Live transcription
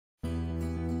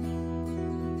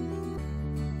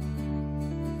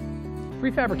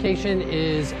Prefabrication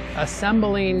is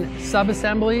assembling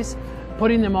sub-assemblies,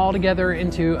 putting them all together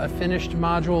into a finished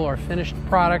module or finished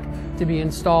product to be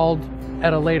installed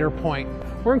at a later point.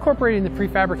 We're incorporating the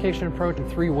prefabrication approach in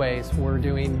three ways. We're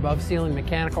doing above ceiling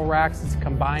mechanical racks, it's a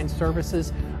combined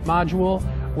services module.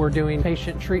 We're doing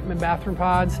patient treatment bathroom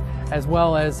pods, as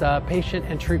well as patient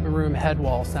and treatment room head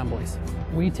wall assemblies.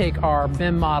 We take our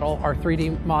BIM model, our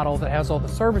 3D model that has all the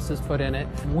services put in it.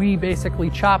 We basically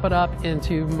chop it up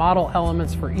into model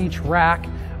elements for each rack.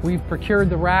 We've procured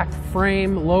the rack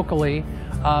frame locally.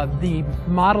 The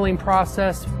modeling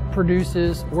process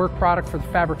produces work product for the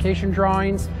fabrication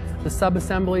drawings. The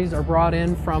sub-assemblies are brought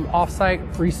in from off-site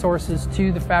resources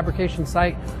to the fabrication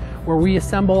site, where we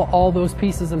assemble all those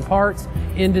pieces and parts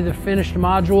into the finished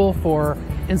module for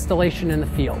installation in the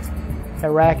field. That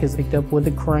rack is picked up with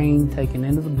a crane, taken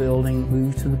into the building,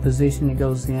 moved to the position it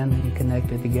goes in, and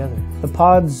connected together. The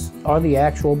pods are the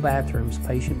actual bathrooms,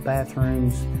 patient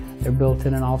bathrooms. They're built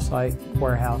in an off-site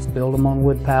warehouse. Build them on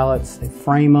wood pallets, they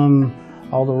frame them,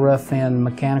 all the rough end,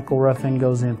 mechanical rough end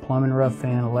goes in, plumbing rough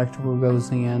end, electrical goes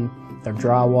in, they're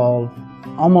drywalled,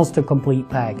 almost a complete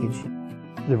package.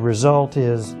 The result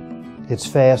is it's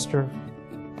faster,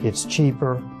 it's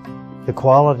cheaper, the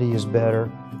quality is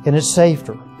better, and it's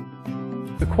safer.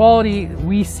 The quality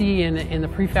we see in the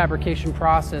prefabrication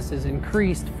process is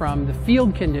increased from the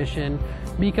field condition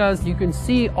because you can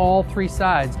see all three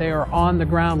sides. They are on the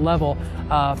ground level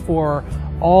for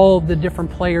all the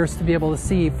different players to be able to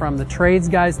see, from the trades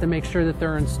guys to make sure that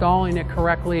they're installing it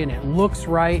correctly and it looks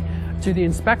right, to the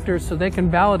inspectors so they can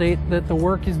validate that the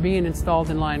work is being installed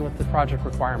in line with the project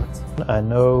requirements. I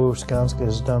know Skanska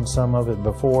has done some of it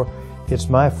before. It's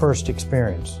my first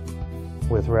experience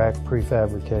with rack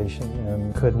prefabrication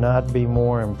and could not be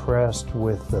more impressed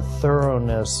with the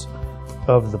thoroughness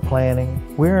of the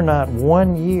planning. We're not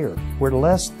 1 year, we're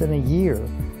less than a year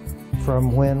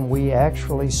from when we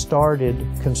actually started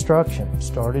construction.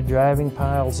 Started driving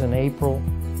piles in April,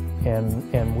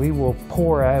 and we will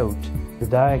pour out the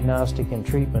diagnostic and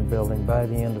treatment building by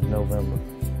the end of November.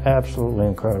 Absolutely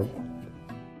incredible.